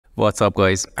What's up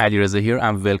guys, Ali Reza here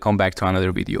and welcome back to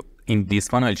another video. In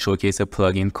this one I'll showcase a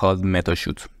plugin called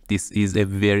MetaShoot. This is a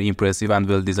very impressive and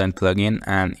well designed plugin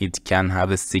and it can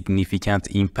have a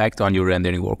significant impact on your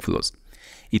rendering workflows.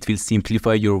 It will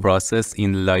simplify your process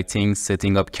in lighting,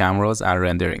 setting up cameras and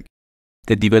rendering.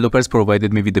 The developers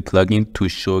provided me with the plugin to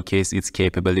showcase its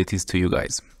capabilities to you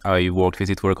guys. I worked with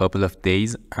it for a couple of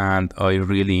days and I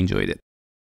really enjoyed it.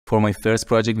 For my first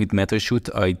project with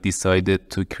MetaShoot, I decided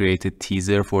to create a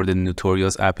teaser for the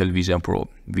notorious Apple Vision Pro,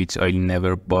 which I'll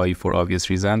never buy for obvious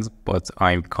reasons, but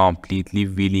I'm completely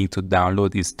willing to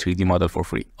download its 3D model for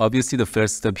free. Obviously, the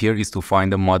first step here is to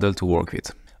find a model to work with.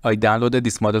 I downloaded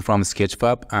this model from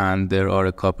Sketchfab and there are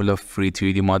a couple of free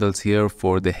 3D models here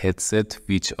for the headset,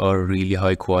 which are really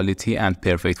high quality and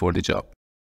perfect for the job.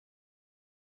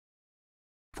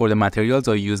 For the materials,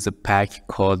 I used a pack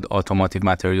called Automotive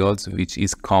Materials, which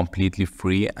is completely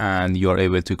free and you are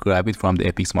able to grab it from the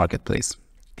Epix marketplace.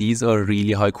 These are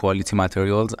really high quality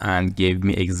materials and gave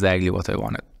me exactly what I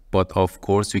wanted. But of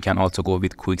course, you can also go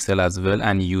with Quixel as well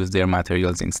and use their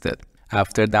materials instead.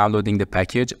 After downloading the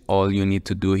package, all you need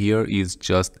to do here is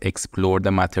just explore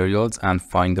the materials and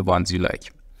find the ones you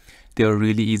like. They are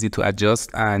really easy to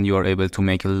adjust and you are able to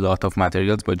make a lot of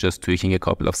materials by just tweaking a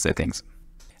couple of settings.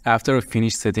 After I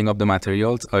finished setting up the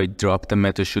materials, I dropped the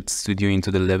MetaShoot Studio into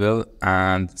the level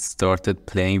and started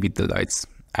playing with the lights,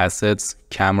 assets,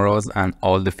 cameras, and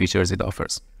all the features it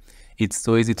offers. It's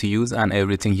so easy to use and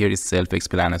everything here is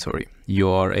self-explanatory. You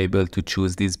are able to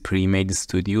choose these pre-made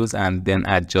studios and then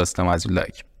adjust them as you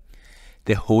like.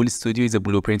 The whole studio is a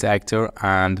blueprint actor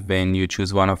and when you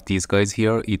choose one of these guys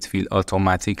here, it will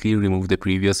automatically remove the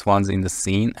previous ones in the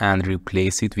scene and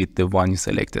replace it with the one you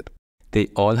selected. They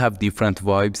all have different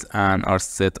vibes and are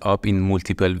set up in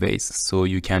multiple ways, so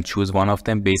you can choose one of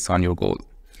them based on your goal.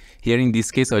 Here in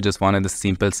this case, I just wanted a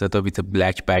simple setup with a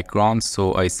black background,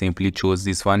 so I simply chose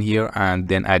this one here and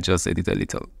then adjusted it a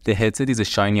little. The headset is a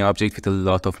shiny object with a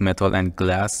lot of metal and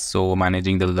glass, so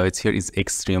managing the lights here is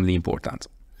extremely important.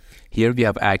 Here we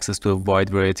have access to a wide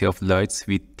variety of lights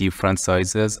with different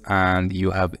sizes and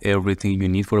you have everything you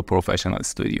need for a professional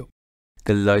studio.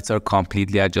 The lights are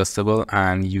completely adjustable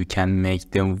and you can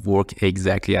make them work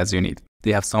exactly as you need.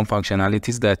 They have some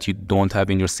functionalities that you don't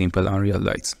have in your simple Unreal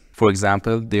lights. For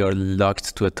example, they are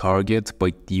locked to a target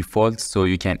by default, so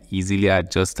you can easily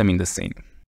adjust them in the scene.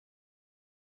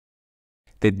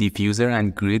 The diffuser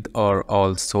and grid are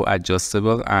also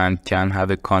adjustable and can have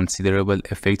a considerable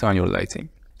effect on your lighting.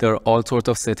 There are all sorts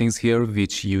of settings here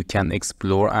which you can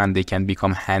explore and they can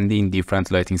become handy in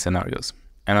different lighting scenarios.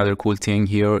 Another cool thing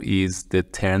here is the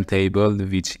turntable,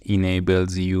 which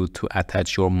enables you to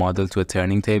attach your model to a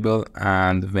turning table,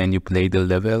 and when you play the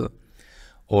level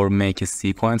or make a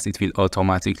sequence, it will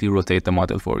automatically rotate the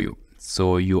model for you.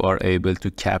 So you are able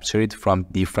to capture it from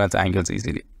different angles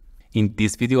easily. In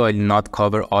this video, I'll not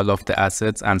cover all of the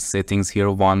assets and settings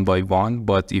here one by one,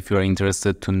 but if you're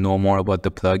interested to know more about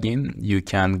the plugin, you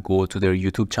can go to their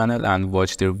YouTube channel and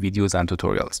watch their videos and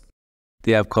tutorials.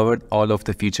 They have covered all of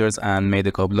the features and made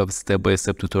a couple of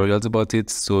step-by-step tutorials about it,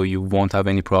 so you won't have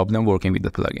any problem working with the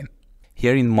plugin.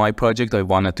 Here in my project, I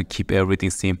wanted to keep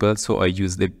everything simple, so I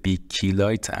used a big key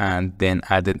light and then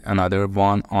added another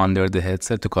one under the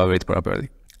headset to cover it properly.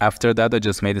 After that, I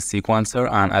just made a sequencer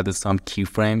and added some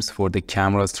keyframes for the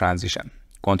camera's transition.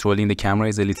 Controlling the camera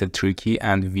is a little tricky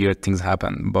and weird things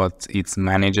happen, but it's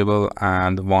manageable,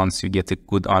 and once you get a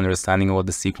good understanding of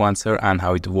the sequencer and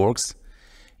how it works,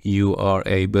 you are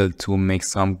able to make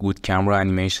some good camera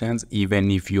animations even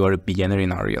if you are a beginner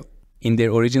in Unreal. In their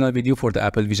original video for the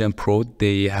Apple Vision Pro,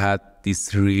 they had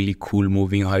this really cool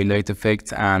moving highlight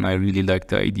effect and I really liked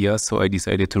the idea, so I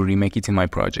decided to remake it in my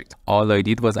project. All I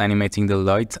did was animating the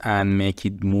light and make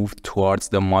it move towards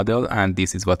the model, and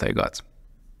this is what I got.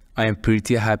 I am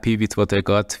pretty happy with what I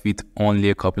got with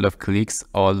only a couple of clicks,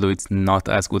 although it's not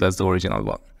as good as the original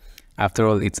one. After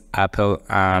all, it's Apple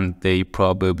and they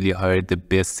probably hired the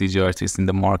best CG artists in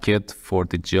the market for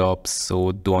the job,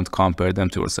 so don't compare them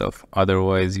to yourself,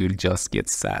 otherwise you'll just get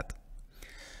sad.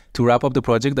 To wrap up the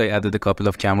project, I added a couple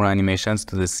of camera animations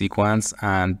to the sequence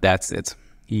and that's it.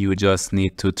 You just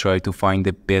need to try to find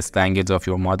the best angles of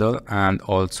your model and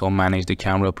also manage the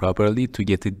camera properly to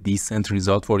get a decent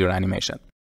result for your animation.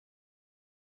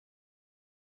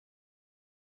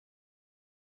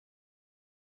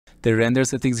 The render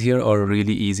settings here are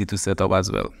really easy to set up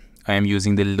as well. I am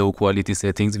using the low quality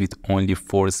settings with only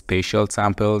 4 spatial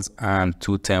samples and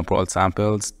 2 temporal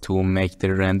samples to make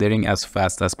the rendering as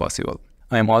fast as possible.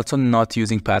 I am also not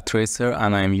using path tracer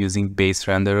and I am using base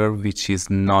renderer, which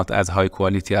is not as high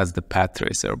quality as the path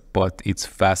tracer, but it's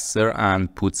faster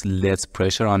and puts less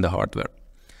pressure on the hardware.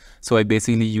 So I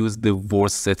basically used the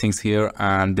worst settings here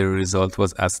and the result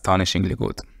was astonishingly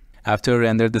good. After I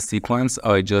rendered the sequence,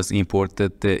 I just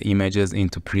imported the images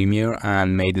into Premiere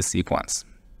and made the sequence.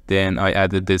 Then I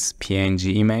added this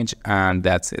PNG image and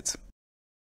that's it.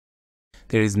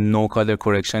 There is no color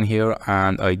correction here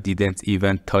and I didn't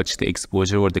even touch the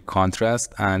exposure or the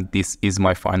contrast, and this is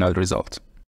my final result.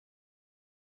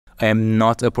 I am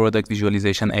not a product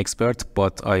visualization expert,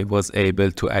 but I was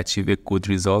able to achieve a good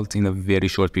result in a very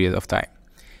short period of time.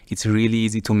 It's really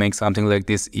easy to make something like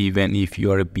this even if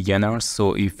you are a beginner,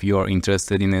 so if you are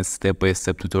interested in a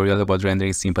step-by-step tutorial about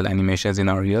rendering simple animations in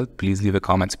Unreal, please leave a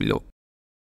comment below.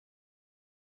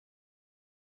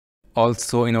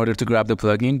 Also, in order to grab the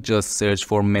plugin, just search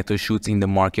for MetaShoot in the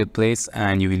marketplace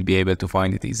and you will be able to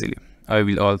find it easily. I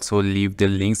will also leave the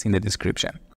links in the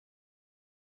description.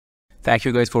 Thank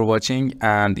you guys for watching,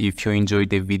 and if you enjoyed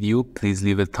the video, please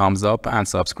leave a thumbs up and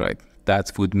subscribe.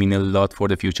 That would mean a lot for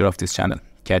the future of this channel.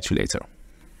 Catch you later.